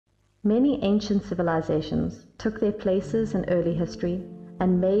Many ancient civilizations took their places in early history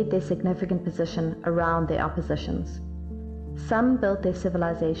and made their significant position around their oppositions. Some built their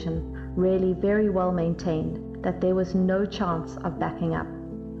civilization really very well maintained that there was no chance of backing up.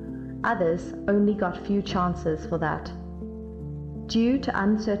 Others only got few chances for that. Due to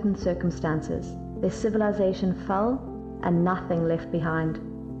uncertain circumstances, their civilization fell and nothing left behind.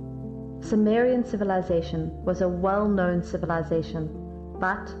 Sumerian civilization was a well-known civilization,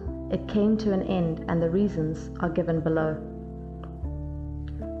 but it came to an end, and the reasons are given below.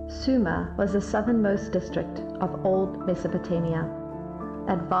 Sumer was the southernmost district of old Mesopotamia,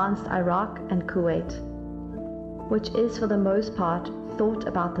 advanced Iraq and Kuwait, which is for the most part thought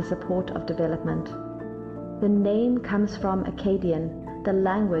about the support of development. The name comes from Akkadian, the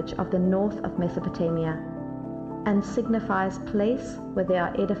language of the north of Mesopotamia, and signifies place where there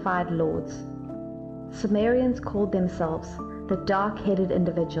are edified lords. Sumerians called themselves the dark-headed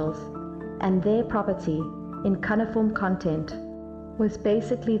individuals, and their property in cuneiform content was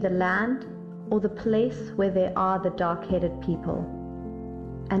basically the land or the place where there are the dark-headed people.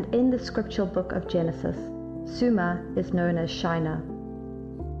 And in the scriptural book of Genesis, Sumer is known as Shinar,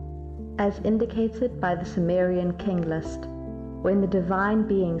 as indicated by the Sumerian king list, when the divine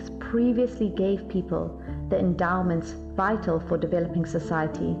beings previously gave people the endowments vital for developing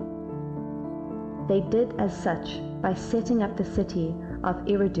society. They did as such by setting up the city of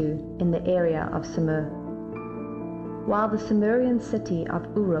Eridu in the area of Sumer. While the Sumerian city of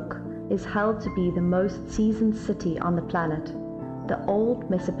Uruk is held to be the most seasoned city on the planet, the old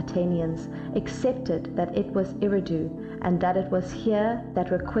Mesopotamians accepted that it was Eridu and that it was here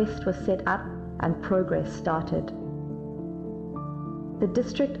that request was set up and progress started. The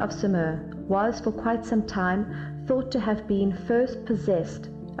district of Sumer was for quite some time thought to have been first possessed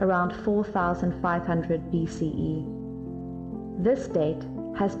around 4500 BCE. This date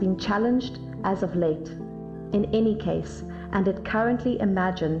has been challenged as of late, in any case, and it currently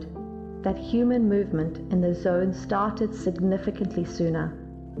imagined that human movement in the zone started significantly sooner.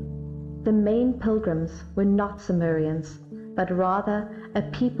 The main pilgrims were not Sumerians, but rather a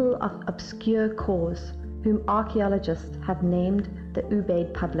people of obscure cause whom archaeologists have named the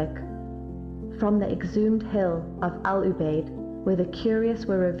Ubaid public, from the exhumed hill of Al-Ubaid, where the curious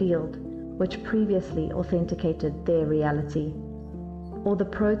were revealed, which previously authenticated their reality, or the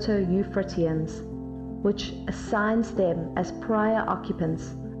Proto-Euphratians, which assigns them as prior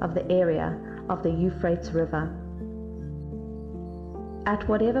occupants of the area of the Euphrates River. At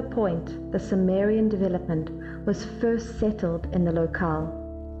whatever point the Sumerian development was first settled in the locale,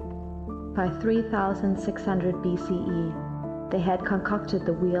 by 3600 BCE, they had concocted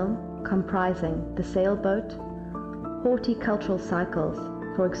the wheel, comprising the sailboat, horticultural cycles,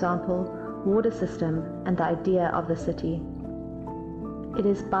 for example, water system, and the idea of the city. It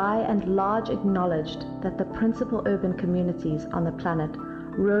is by and large acknowledged that the principal urban communities on the planet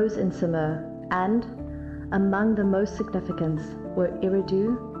rose in Sumer, and among the most significant were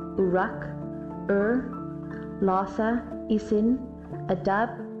Eridu, Uruk, Lhasa, Isin,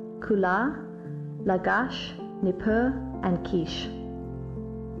 Adab, Kula, Lagash, Nippur, and Kish.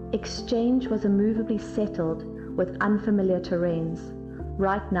 Exchange was immovably settled with unfamiliar terrains,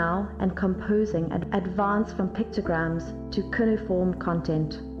 right now, and composing advanced from pictograms to cuneiform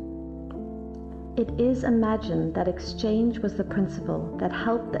content. It is imagined that exchange was the principle that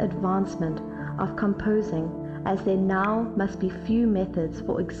helped the advancement of composing, as there now must be few methods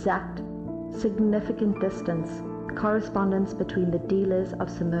for exact, significant distance correspondence between the dealers of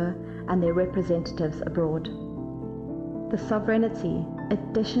Sumer and their representatives abroad. The sovereignty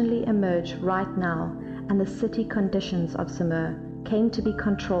additionally emerged right now, and the city conditions of Sumer came to be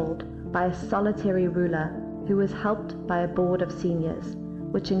controlled by a solitary ruler who was helped by a board of seniors,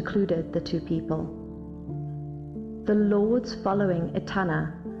 which included the two people. The lords following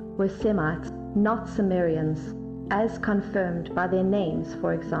Etana were Semites, not Sumerians, as confirmed by their names,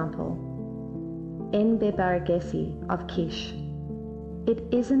 for example. Enbebaragesi of Kish. It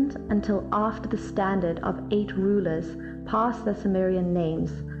isn't until after the standard of 8 rulers past the Sumerian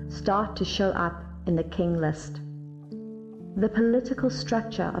names start to show up in the king list. The political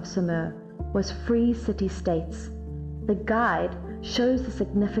structure of Sumer was free city-states. The guide shows the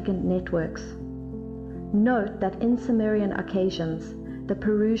significant networks. Note that in Sumerian occasions, the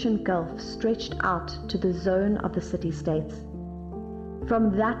Perusian Gulf stretched out to the zone of the city-states.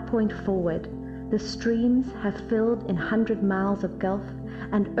 From that point forward, the streams have filled in 100 miles of Gulf,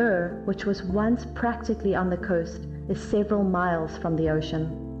 and which was once practically on the coast, is several miles from the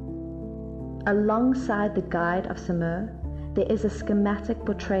ocean. Alongside the guide of Sumer, there is a schematic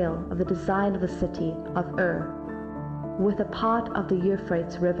portrayal of the design of the city of with a part of the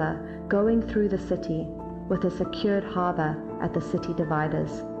Euphrates River going through the city with a secured harbor at the city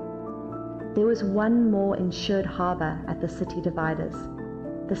dividers. There was one more insured harbor at the city dividers.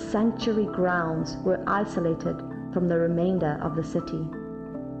 The sanctuary grounds were isolated from the remainder of the city.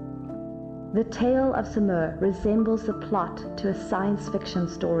 The tale of Sumer resembles the plot to a science fiction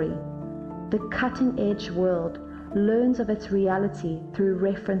story. The cutting-edge world learns of its reality through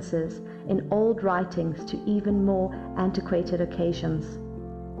references in old writings to even more antiquated occasions.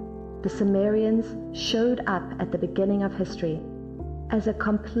 The Sumerians showed up at the beginning of history as a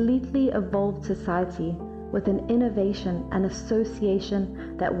completely evolved society with an innovation and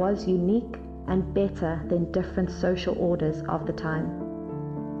association that was unique and better than different social orders of the time.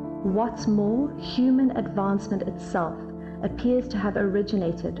 What's more, human advancement itself appears to have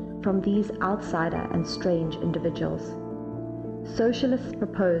originated from these outsider and strange individuals. Socialists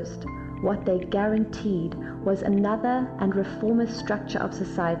proposed what they guaranteed was another and reformist structure of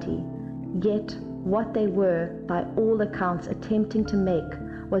society, yet what they were, by all accounts, attempting to make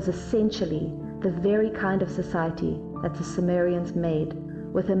was essentially the very kind of society that the Sumerians made,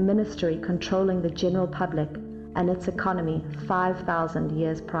 with a ministry controlling the general public and its economy 5,000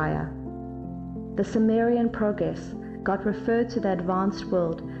 years prior. The Sumerian progress got referred to the advanced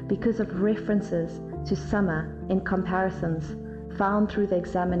world because of references to Sumer in comparisons found through the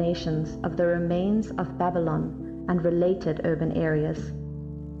examinations of the remains of Babylon and related urban areas.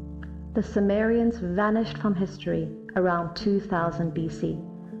 The Sumerians vanished from history around 2000 BC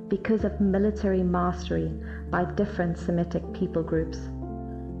because of military mastery by different Semitic people groups.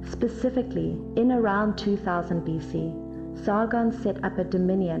 Specifically, in around 2000 BC, Sargon set up a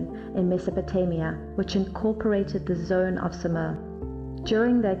dominion in Mesopotamia which incorporated the zone of Sumer.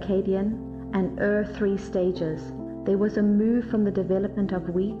 During the Akkadian and Ur-3 stages, there was a move from the development of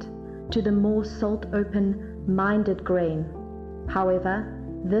wheat to the more salt-open-minded grain. However,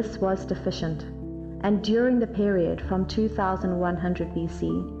 this was deficient, and during the period from 2100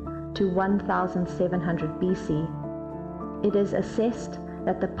 BC to 1700 BC, it is assessed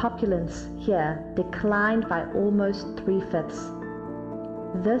that the populace here declined by almost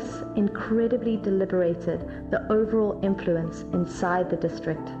 3/5. This incredibly deliberated the overall influence inside the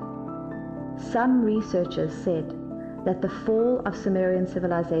district. Some researchers said that the fall of Sumerian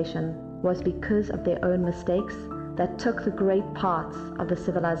civilization was because of their own mistakes that took the great parts of the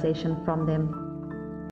civilization from them.